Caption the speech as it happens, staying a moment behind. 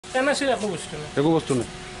NRC একো বস্তু নাই একো বস্তু নাই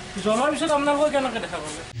জ্বলাৰ পিছত আপোনালোকে কেনেকৈ দেখা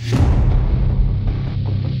পালে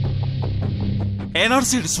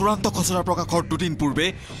NRCৰ চূড়ান্ত খচৰা প্ৰকাশৰ দুদিন পূৰ্বে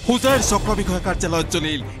হোজাইৰ চক্ৰ বিষয়া কাৰ্যালয়ত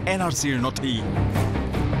জ্বলিল NRCৰ নথি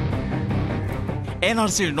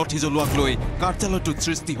NRCৰ নথি জ্বলোৱাক লৈ কাৰ্যালয়টোত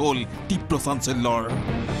সৃষ্টি হ'ল তীব্ৰ চাঞ্চল্যৰ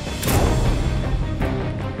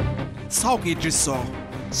চাওক এই দৃশ্য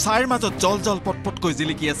ছাইৰ মাজত জল জল পটপটকৈ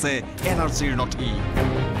জিলিকি আছে NRCৰ নথি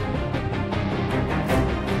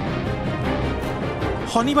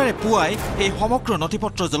শনিবাৰে পুৱাই এই সমগ্ৰ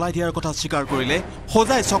নথিপত্ৰ জ্বলাই দিয়াৰ কথা স্বীকাৰ কৰিলে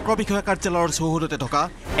হোজাই চক্ৰ বিষয়া কাৰ্যালয়ৰ চৌহদতে থকা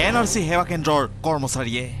NRC সেৱা কেন্দ্ৰৰ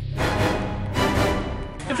কৰ্মচাৰীয়ে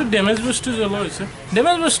এইটো ডেমেজ বস্তু জ্বলোৱা হৈছে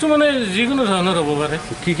ডেমেজ বস্তু মানে যিকোনো ধৰণৰ হ'ব পাৰে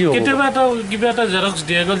কেতিয়াবা কিবা এটা জেৰক্স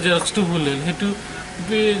দিয়া গ'ল জেৰক্সটো ভুল হ'ল সেইটো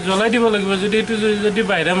জ্বলাই দিব লাগিব যদি এইটো যদি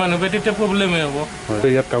বাহিৰা মানুহ পায় তেতিয়া প্ৰব্লেমেই হ'ব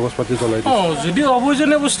ইয়াত কাগজ পাতি জ্বলাই যদি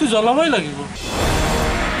অপ্ৰয়োজনীয় বস্তু জ্বলাবই লাগিব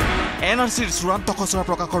NRCৰ চূড়ান্ত খচৰা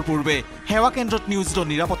প্ৰকাশৰ পূৰ্বে সেৱা কেন্দ্ৰত নিয়োজিত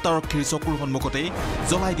নিৰাপত্তাৰক্ষীৰ চকুৰ সন্মুখতেই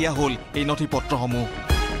জ্বলাই দিয়া হ'ল এই নথিপত্ৰসমূহ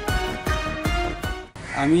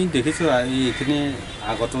আমি দেখিছোঁ এইখিনি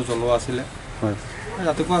আগতো জ্বলোৱা আছিলে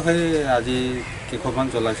ৰাতিপুৱা সেই আজি কেইখনমান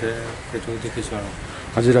জ্বলাইছে সেইটো দেখিছোঁ আৰু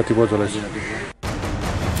আজি ৰাতিপুৱা জ্বলাইছে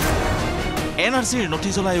NRCৰ নথি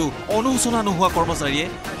জ্বলায়ো অনুশোচনা নোহোৱা কৰ্মচাৰীয়ে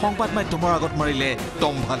সংবাদ মাধ্যমৰ আগত মাৰিলে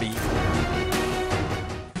দমভালি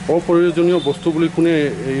অপ্ৰয়োজনীয় বস্তু বুলি কোনে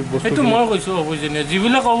এই বস্তু সেইটো মই কৈছোঁ অপ্ৰয়োজনীয়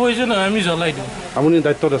যিবিলাক অপ্ৰয়োজনীয় আমি জ্বলাই দিওঁ আপুনি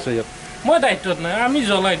দায়িত্বত আছে ইয়াত মই দায়িত্বত নাই আমি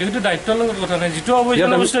জ্বলাই দিওঁ সেইটো দায়িত্বৰ লগত কথা নাই যিটো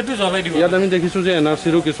অপ্ৰয়োজনীয় বস্তু সেইটো জ্বলাই দিব ইয়াত আমি দেখিছোঁ যে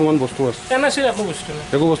NRCৰো কিছুমান বস্তু আছে NRCৰ একো বস্তু নাই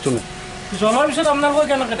একো বস্তু নাই জ্বলোৱাৰ পিছত আপোনালোকে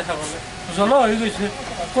কেনেকৈ দেখা পালে জ্বলোৱা হৈ গৈছে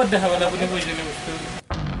ক'ত দেখা পালে আপুনি প্ৰয়োজনীয় বস্তু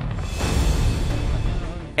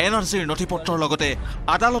NRCৰ নথিপত্ৰৰ লগতে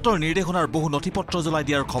আদালতৰ নিৰ্দেশনাৰ বহু নথিপত্ৰ জ্বলাই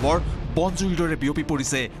দিয়াৰ খবৰ বনজুইৰ দৰে বিয়পি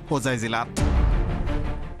পৰিছে হোজাই জিলাত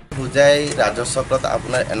হোজাই ৰাজচক্ৰত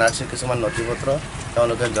আপোনাৰ NRCৰ কিছুমান নথিপত্ৰ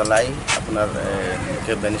তেওঁলোকে জ্বলাই আপোনাৰ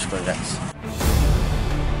বেনিছ কৰি ৰাখিছে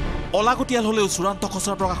অলাগতিয়াল হ'লেও চূড়ান্ত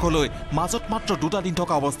খচৰা প্ৰকাশলৈ মাজত মাত্ৰ 2 দিন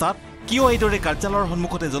থকা অৱস্থাত কিয় এইদৰে কাৰ্যালয়ৰ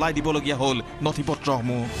সন্মুখতে জ্বলাই দিবলগীয়া হ'ল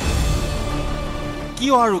নথিপত্ৰসমূহ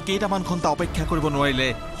কিয় আৰু কেইটামান ঘণ্টা অপেক্ষা কৰিব নোৱাৰিলে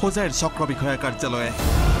হোজাইৰ চক্ৰ বিষয়াৰ কাৰ্যালয়ে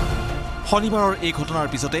শনিবাৰৰ এই ঘটনাৰ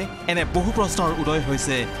পিছতে এনে বহু প্ৰশ্নৰ উদয়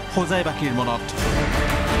হৈছে হোজাইবাসীৰ মনত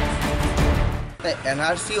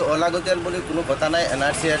NRC অলাগতিয়াল বুলি কোনো কথা নাই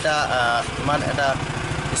NRC এটা ইমান এটা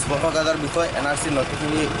স্পৰ্শকাতৰ বিষয় NRC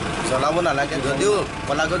নথিখিনি জ্বলাব নালাগে যদিও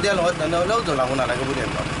অলাগতিয়াল হয় তেনেহ'লেও জ্বলাব নালাগে বুলি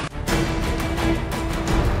আমি ভাবোঁ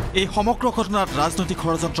এই সমগ্ৰ ঘটনাত ৰাজনৈতিক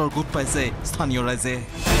ষড়যন্ত্ৰৰ গোট পাইছে স্থানীয় ৰাইজে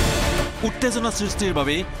উত্তেজনা সৃষ্টিৰ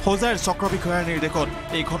বাবে হোজাইৰ চক্ৰ বিষয়াৰ নিৰ্দেশত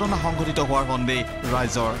এই ঘটনা সংঘটিত হোৱাৰ সন্দেহ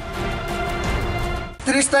ৰাইজৰ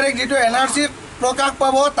 30 তাৰিখ যেটো NRC প্ৰকাশ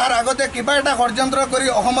পাব তাৰ আগতে কিবা এটা ষড়যন্ত্ৰ কৰি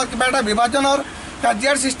অসমত কিবা এটা বিভাজনৰ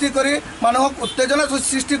কাৰ্যৰ সৃষ্টি কৰি মানুহক উত্তেজনা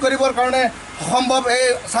সৃষ্টি কৰিবৰ কাৰণে সম্ভৱ এই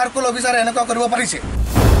সাৰ্কুল অফিচাৰ এনেকুৱা কৰিব পাৰিছে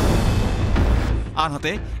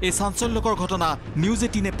আনহাতে এই চাঞ্চল্যকৰ ঘটনা নিউজ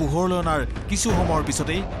 18 পোহৰলৈ অনাৰ কিছু সময়ৰ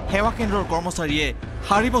পিছতেই সেৱা কেন্দ্ৰৰ কৰ্মচাৰীয়ে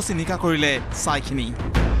হাৰিব চিনিকা কৰিলে চাইখিনি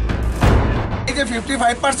এই যে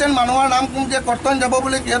 55% মানুহৰ নাম কোন যে কৰ্তন যাব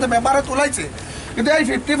বুলি কিহতে বেপাৰত ওলাইছে কিন্তু এই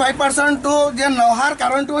 55% টো যে নহাৰ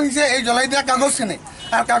কাৰণটো হৈছে এই জ্বলাই দিয়া কাগজখিনি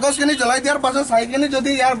আৰু কাগজখিনি জ্বলাই দিয়াৰ পাছত চাইখিনি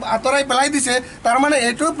যদি ইয়াৰ আঁতৰাই পেলাই দিছে তাৰ মানে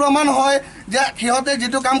এইটো প্ৰমাণ হয় যে কিহতে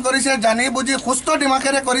যেটো কাম কৰিছে জানি বুজি সুস্থ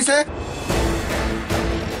দিমাখেৰে কৰিছে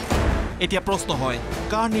এতিয়া প্ৰশ্ন হয়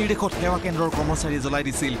কাৰ নিৰ্দেশত সেৱা কেন্দ্ৰৰ কৰ্মচাৰীয়ে জ্বলাই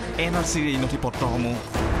দিছিল NRCৰ এই নথিপত্ৰসমূহ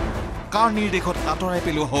কাৰ নিৰ্দেশত আঁতৰাই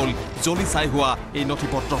পেলোৱা হ'ল জ্বলি চাই হোৱা এই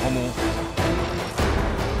নথিপত্ৰসমূহ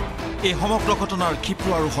এই সমগ্ৰ ঘটনাৰ ক্ষিপ্ৰ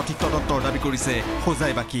আৰু সঠিক তদন্তৰ দাবী কৰিছে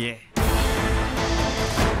হোজাইবাসীয়ে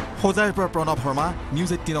হোজাইৰ পৰা Pranab Sharma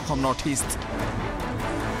news 18 Assam north east